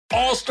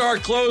All-star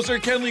closer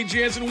Kenley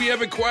Jansen, we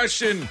have a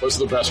question. What's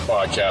the best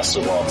podcast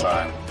of all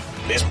time?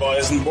 Baseball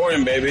isn't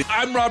boring, baby.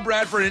 I'm Rob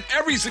Bradford, and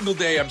every single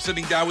day I'm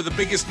sitting down with the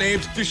biggest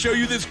names to show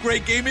you this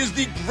great game is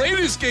the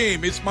greatest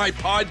game. It's my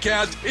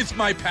podcast. It's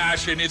my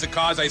passion. It's a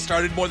cause I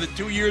started more than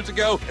 2 years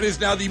ago and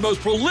is now the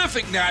most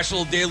prolific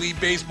national daily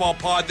baseball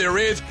pod there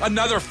is.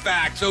 Another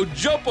fact. So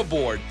jump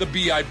aboard the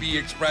BIB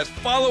Express.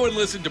 Follow and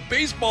listen to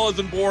Baseball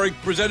Isn't Boring,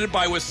 presented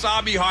by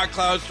Wasabi Hot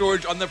Cloud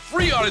Storage on the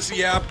free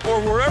Odyssey app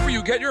or wherever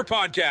you get your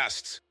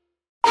podcasts.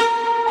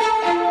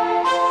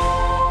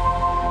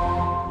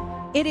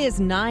 It is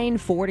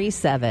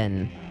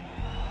 9:47.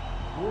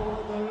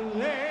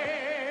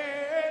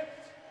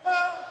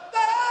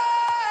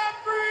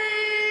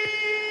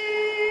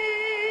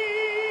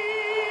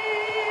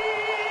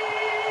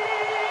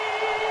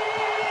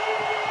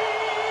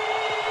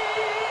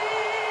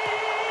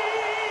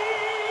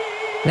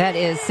 That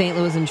is St.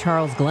 Louis and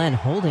Charles Glenn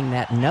holding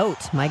that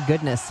note. My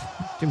goodness,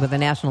 with the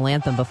national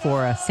anthem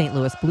before a St.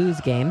 Louis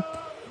Blues game.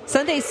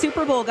 Sunday's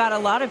Super Bowl got a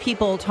lot of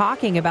people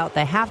talking about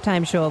the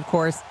halftime show, of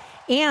course,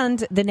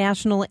 and the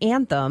national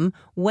anthem.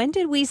 When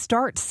did we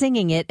start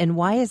singing it, and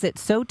why is it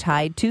so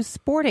tied to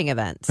sporting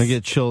events? I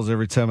get chills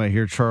every time I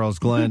hear Charles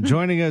Glenn.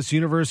 Joining us,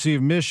 University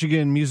of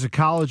Michigan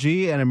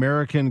musicology and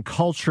American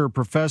culture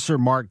professor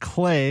Mark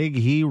Clegg.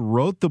 He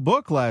wrote the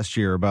book last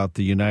year about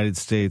the United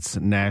States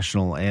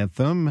national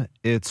anthem.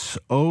 It's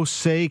Oh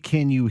Say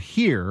Can You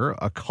Hear,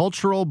 a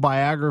cultural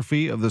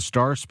biography of the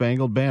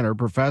Star-Spangled Banner.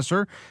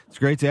 Professor, it's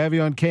great to have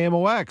you on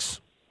KMOX.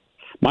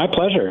 My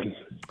pleasure.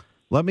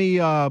 Let me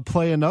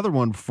play another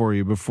one for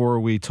you before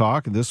we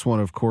talk. This one,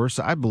 of course,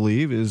 I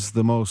believe is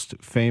the most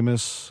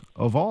famous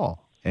of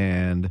all.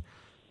 And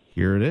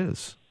here it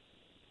is.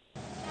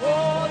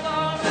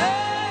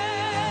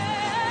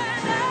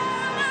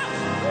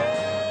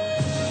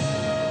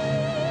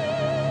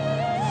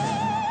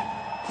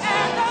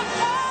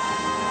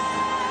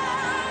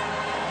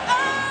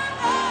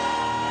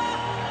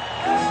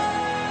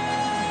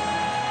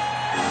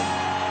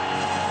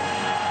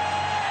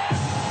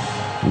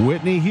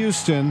 Whitney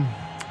Houston.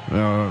 When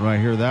I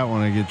hear that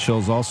one, I get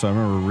chills also. I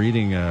remember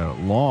reading a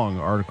long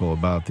article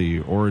about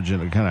the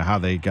origin, kind of how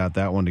they got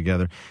that one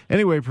together.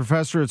 Anyway,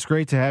 Professor, it's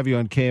great to have you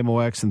on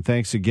KMOX, and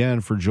thanks again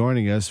for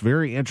joining us.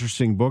 Very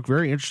interesting book,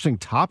 very interesting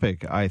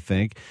topic, I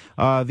think.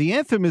 The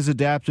anthem is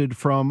adapted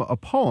from a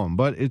poem,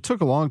 but it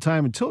took a long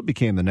time until it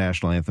became the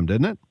national anthem,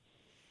 didn't it?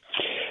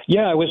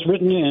 Yeah, it was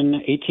written in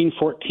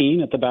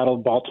 1814 at the Battle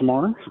of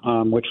Baltimore,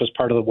 which was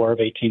part of the War of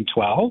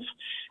 1812.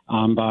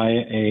 By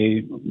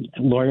a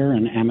lawyer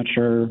and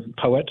amateur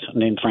poet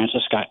named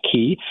Francis Scott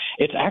Key.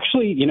 It's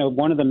actually,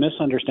 one of the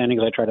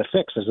misunderstandings I try to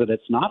fix is that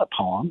it's not a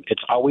poem.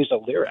 It's always a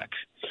lyric.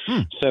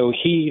 So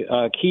Key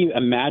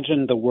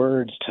imagined the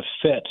words to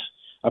fit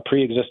a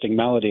pre-existing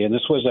melody. And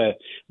this was a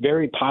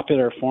very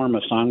popular form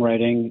of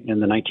songwriting in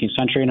the 19th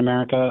century in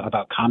America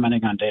about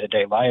commenting on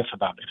day-to-day life,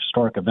 about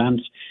historic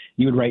events.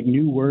 You would write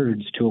new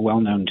words to a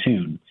well-known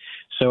tune.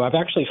 So I've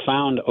actually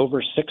found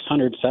over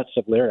 600 sets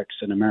of lyrics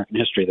in American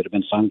history that have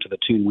been sung to the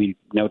tune we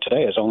know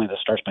today as only the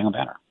Star-Spangled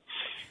Banner.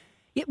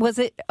 Was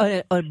it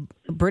a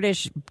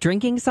British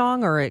drinking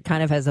song, or it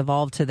kind of has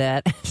evolved to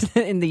that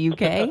in the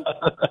UK?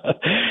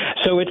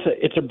 So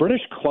it's a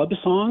British club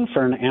song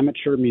for an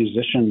amateur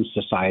musicians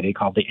society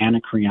called the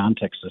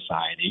Anacreontic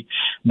Society.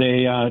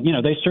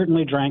 They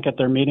certainly drank at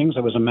their meetings.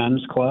 It was a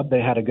men's club.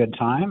 They had a good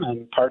time,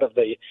 and part of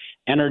the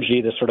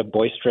energy, the sort of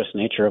boisterous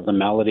nature of the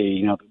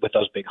melody, with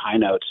those big high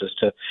notes, is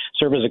to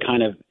serve as a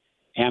kind of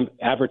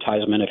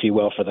advertisement, if you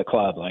will, for the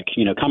club. Like,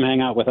 come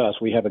hang out with us.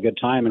 We have a good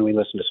time and we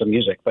listen to some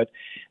music. But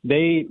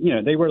they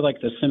were like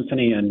the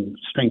symphony and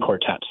string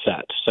quartet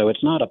set. So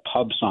it's not a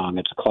pub song.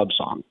 It's a club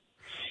song.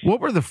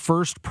 What were the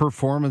first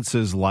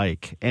performances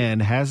like,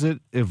 and has it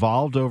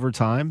evolved over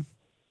time?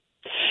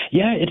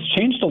 Yeah, it's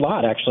changed a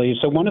lot, actually.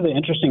 So one of the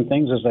interesting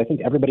things is I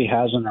think everybody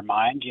has in their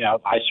mind,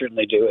 I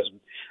certainly do as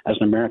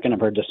an American. I've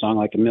heard this song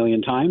like a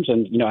million times,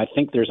 and I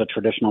think there's a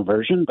traditional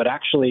version, but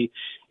actually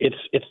it's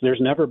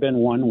there's never been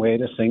one way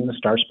to sing the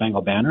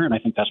Star-Spangled Banner, and I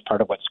think that's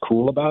part of what's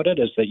cool about it,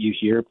 is that you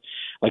hear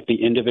like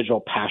the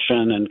individual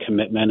passion and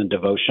commitment and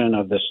devotion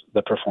of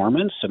the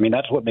performance. I mean,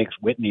 that's what makes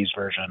Whitney's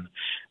version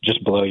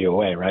just blow you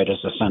away, right? Is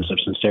the sense of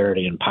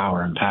sincerity and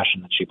power and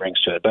passion that she brings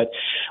to it. But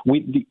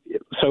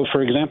so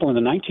for example, in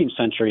the 19th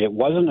century, it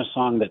wasn't a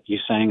song that you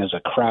sang as a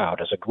crowd,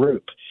 as a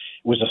group.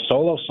 It was a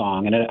solo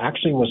song, and it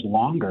actually was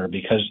longer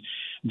because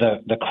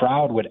the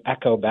crowd would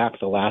echo back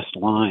the last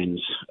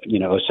lines.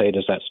 Say,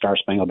 does that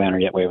Star-Spangled Banner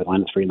yet wave a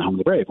line of the free in the home of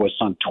the brave, was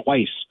sung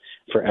twice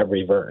for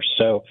every verse.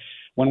 So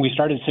when we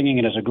started singing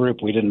it as a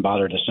group, we didn't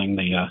bother to sing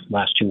the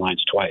last two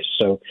lines twice.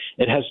 So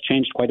it has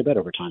changed quite a bit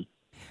over time.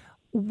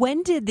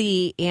 When did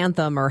the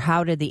anthem, or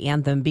how did the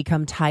anthem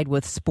become tied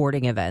with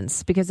sporting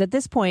events? Because at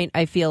this point,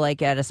 I feel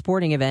like at a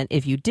sporting event,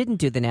 if you didn't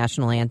do the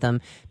national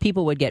anthem,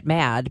 people would get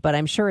mad. But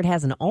I'm sure it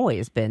hasn't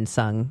always been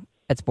sung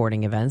at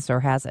sporting events, or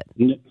has it?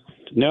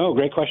 No,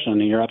 great question.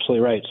 You're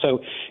absolutely right. So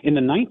in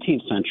the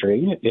 19th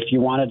century, if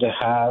you wanted to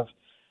have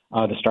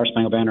the Star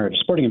Spangled Banner at a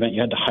sporting event,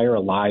 you had to hire a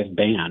live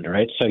band,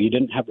 right? So you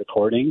didn't have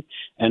recording,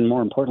 and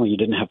more importantly, you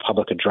didn't have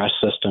public address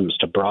systems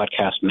to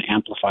broadcast and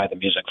amplify the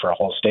music for a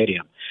whole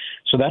stadium.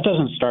 So that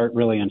doesn't start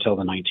really until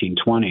the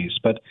 1920s.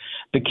 But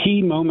the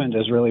key moment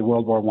is really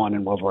World War I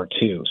and World War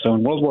II. So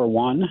in World War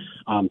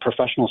I,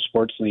 professional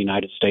sports in the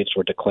United States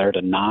were declared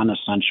a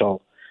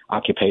non-essential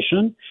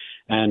occupation,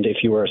 and if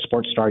you were a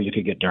sports star, you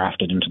could get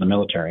drafted into the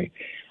military.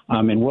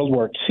 In World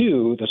War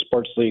II, the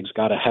sports leagues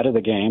got ahead of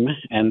the game,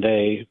 and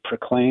they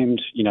proclaimed,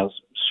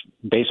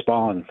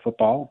 baseball and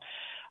football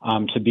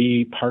to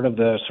be part of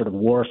the sort of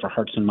war for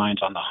hearts and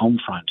minds on the home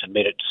front, and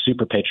made it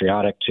super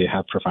patriotic to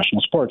have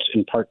professional sports,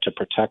 in part to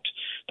protect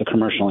the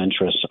commercial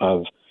interests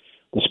of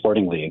the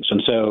sporting leagues.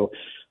 And so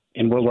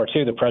in World War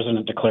II, the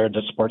president declared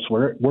that sports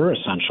were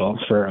essential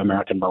for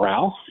American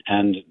morale,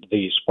 and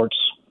the sports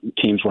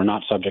teams were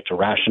not subject to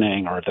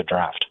rationing or the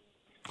draft.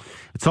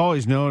 It's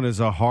always known as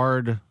a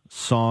hard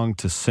song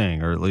to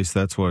sing, or at least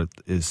that's what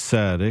is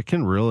said. It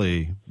can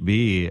really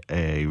be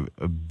a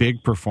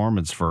big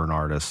performance for an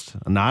artist.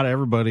 Not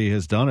everybody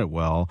has done it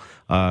well.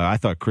 I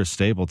thought Chris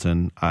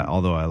Stapleton,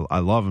 although I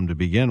love him to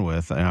begin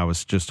with, and I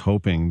was just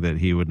hoping that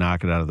he would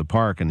knock it out of the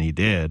park, and he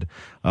did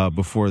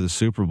before the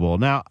Super Bowl.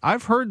 Now,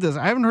 I've heard this.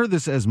 I haven't heard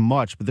this as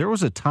much, but there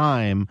was a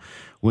time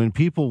when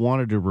people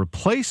wanted to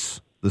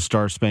replace the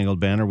Star Spangled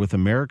Banner with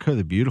America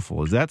the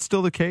Beautiful. Is that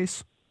still the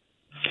case?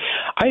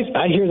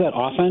 I hear that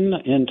often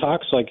in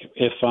talks. Like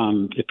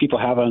if people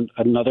have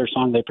another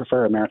song they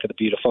prefer, America the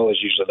Beautiful is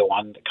usually the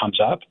one that comes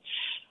up.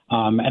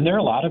 And there are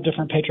a lot of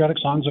different patriotic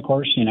songs, of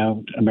course,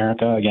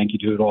 America, Yankee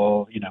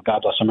Doodle,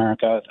 God Bless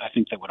America. I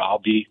think that would all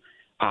be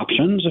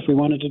options if we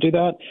wanted to do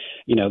that.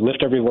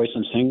 Lift Every Voice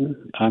and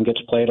Sing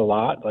gets played a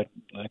lot, like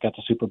at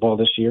the Super Bowl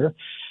this year.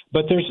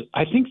 But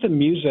I think the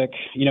music,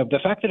 the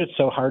fact that it's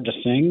so hard to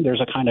sing,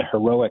 there's a kind of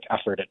heroic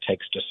effort it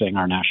takes to sing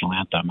our national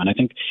anthem. And I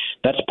think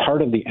that's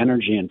part of the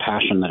energy and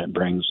passion that it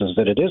brings, is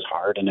that it is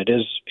hard, and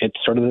it's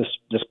sort of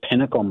this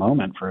pinnacle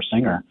moment for a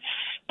singer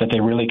that they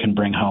really can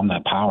bring home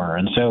that power.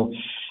 And so,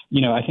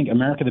 I think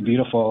America the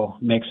Beautiful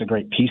makes a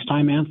great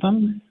peacetime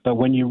anthem, but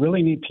when you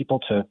really need people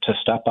to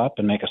step up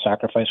and make a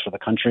sacrifice for the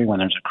country, when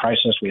there's a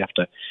crisis, we have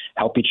to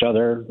help each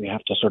other, we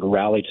have to sort of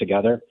rally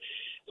together.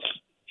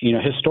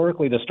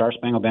 Historically, the Star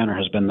Spangled Banner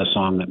has been the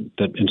song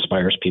that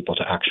inspires people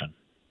to action.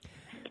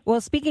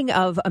 Well, speaking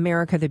of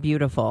America the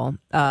Beautiful,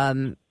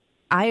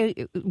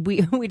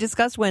 we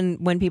discussed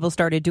when people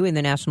started doing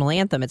the national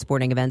anthem at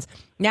sporting events.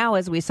 Now,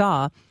 as we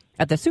saw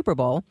at the Super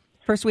Bowl,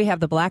 first we have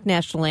the Black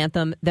national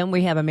anthem, then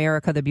we have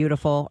America the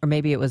Beautiful, or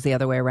maybe it was the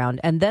other way around,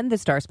 and then the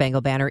Star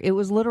Spangled Banner. It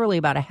was literally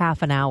about a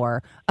half an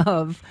hour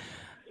of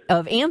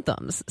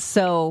anthems.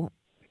 So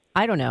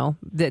I don't know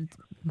that.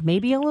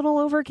 Maybe a little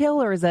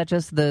overkill, or is that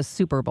just the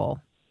Super Bowl?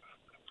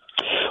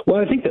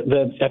 Well, I think that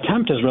the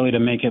attempt is really to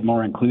make it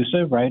more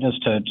inclusive, right, is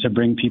to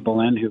bring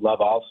people in who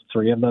love all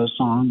three of those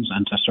songs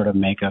and to sort of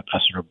make a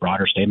sort of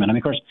broader statement. I mean,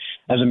 of course,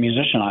 as a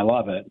musician, I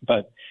love it.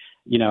 But,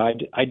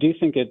 I do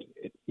think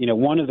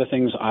one of the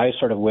things I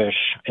sort of wish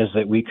is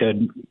that we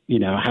could,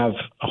 have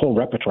a whole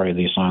repertoire of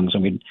these songs,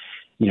 and we'd,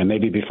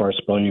 maybe before a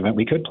sporting event,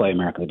 we could play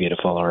America the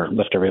Beautiful or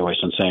Lift Every Voice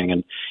and Sing,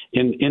 and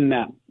in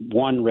that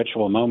one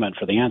ritual moment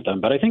for the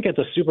anthem. But I think at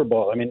the Super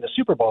Bowl, the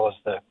Super Bowl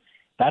is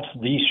that's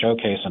the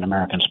showcase in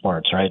American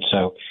sports, right?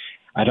 So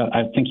I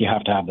think you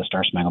have to have the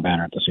Star Spangled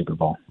Banner at the Super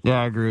Bowl.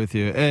 Yeah, I agree with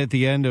you. At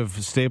the end of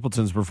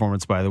Stapleton's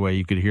performance, by the way,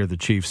 you could hear the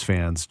Chiefs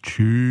fans,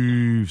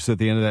 Chiefs, at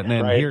the end of that.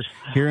 And right.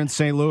 Here in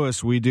St.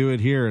 Louis, we do it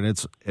here, and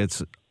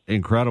it's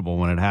incredible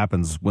when it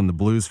happens when the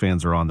Blues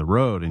fans are on the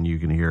road and you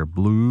can hear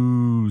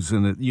Blues,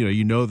 and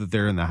you know that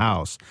they're in the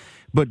house.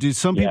 But do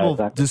some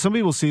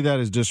people see that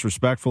as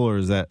disrespectful, or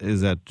is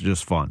that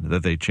just fun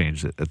that they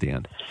changed it at the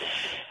end?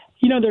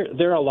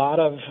 There are a lot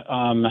of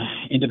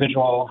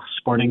individual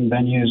sporting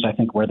venues, I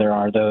think, where there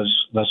are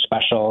those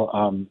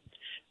special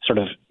sort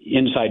of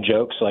inside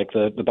jokes, like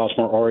the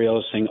Baltimore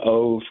Orioles sing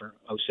 "Oh" for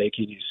 "Oh Say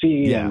Can You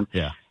See,"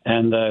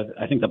 and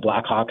I think the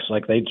Blackhawks,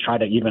 like, they try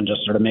to even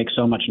just sort of make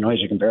so much noise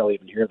you can barely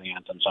even hear the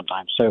anthem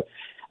sometimes. So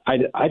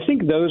I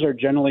think those are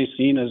generally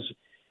seen as,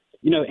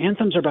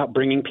 anthems are about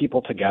bringing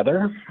people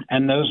together,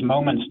 and those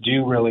moments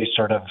do really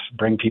sort of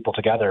bring people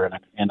together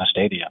in a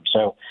stadium.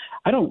 So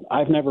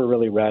I've never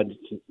really read,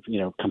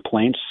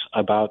 complaints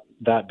about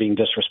that being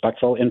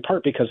disrespectful, in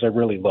part because they're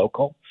really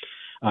local.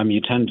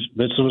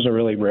 This was a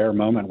really rare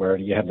moment where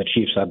you have the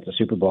Chiefs at the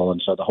Super Bowl,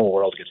 and so the whole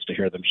world gets to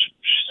hear them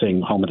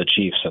sing Home of the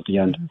Chiefs at the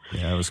end.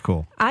 Yeah, it was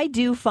cool. I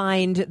do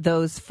find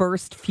those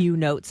first few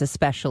notes,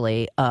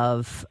 especially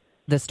of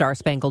the Star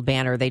Spangled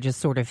Banner, they just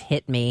sort of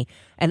hit me.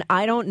 And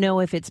I don't know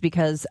if it's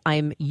because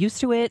I'm used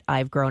to it.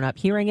 I've grown up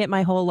hearing it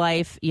my whole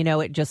life.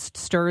 It just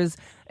stirs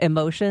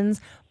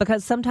emotions,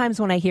 because sometimes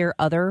when I hear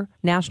other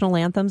national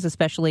anthems,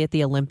 especially at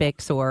the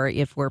Olympics or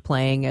if we're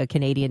playing a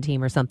Canadian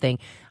team or something,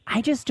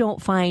 I just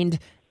don't find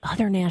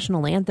other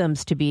national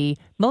anthems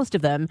most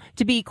of them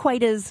to be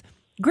quite as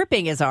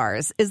gripping as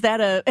ours. Is that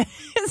a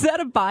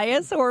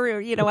bias, or,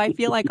 I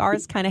feel like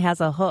ours kind of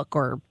has a hook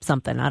or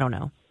something? I don't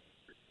know.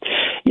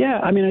 Yeah,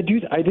 I mean, I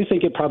do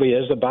think it probably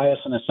is a bias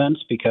in a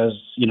sense because,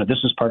 this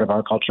is part of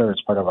our culture.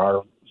 It's part of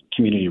our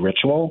community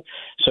ritual.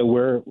 So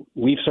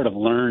we've sort of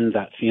learned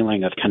that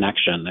feeling of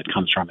connection that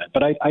comes from it.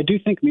 But I do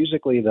think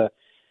musically the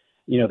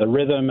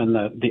rhythm and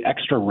the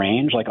extra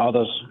range, like all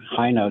those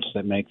high notes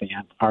that make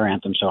our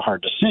anthem so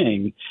hard to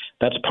sing,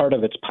 that's part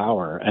of its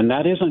power. And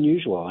that is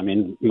unusual. I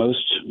mean,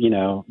 most,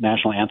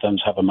 national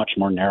anthems have a much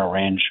more narrow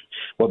range,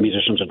 what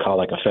musicians would call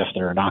like a fifth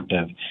or an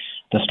octave.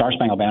 The Star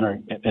Spangled Banner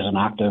is an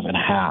octave and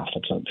a half.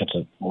 It's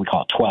a what we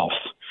call a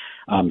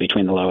 12th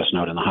between the lowest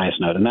note and the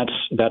highest note. And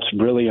that's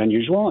really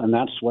unusual, and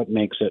that's what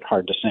makes it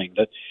hard to sing.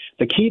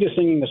 The key to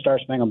singing the Star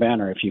Spangled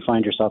Banner, if you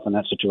find yourself in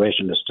that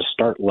situation, is to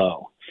start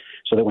low,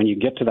 so that when you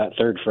get to that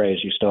third phrase,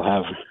 you still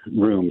have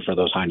room for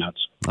those high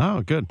notes.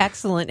 Oh, good.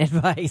 Excellent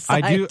advice.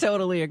 I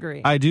totally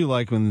agree. I do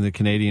like when the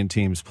Canadian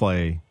teams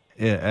play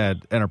at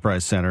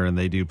Enterprise Center and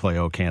they do play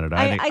 "Oh Canada."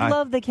 I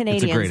love the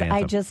Canadians. It's a great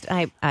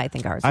anthem. I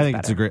think ours is better.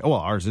 It's a great,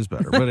 ours is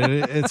better, but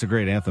it's a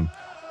great anthem.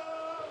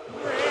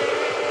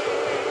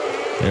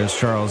 There's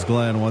Charles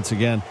Glenn once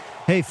again.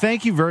 Hey,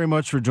 thank you very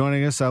much for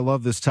joining us. I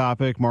love this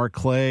topic. Mark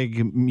Clegg,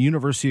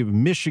 University of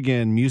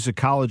Michigan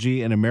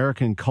musicology and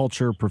American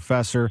culture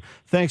professor.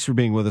 Thanks for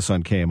being with us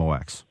on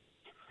KMOX.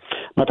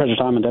 My pleasure,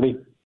 Tom and Debbie.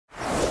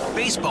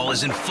 Baseball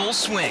is in full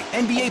swing.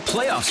 NBA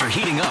playoffs are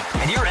heating up,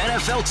 and your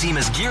NFL team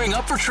is gearing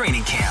up for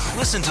training camp.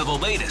 Listen to the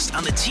latest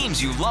on the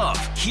teams you love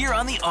here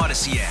on the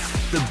Odyssey app.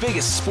 The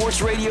biggest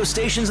sports radio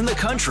stations in the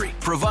country,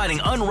 providing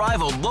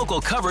unrivaled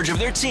local coverage of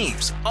their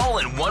teams, all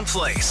in one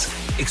place.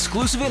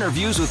 Exclusive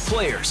interviews with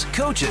players,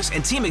 coaches,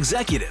 and team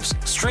executives,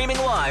 streaming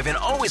live and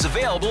always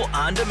available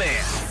on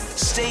demand.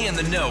 Stay in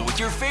the know with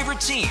your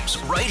favorite teams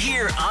right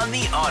here on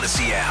the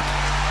Odyssey app.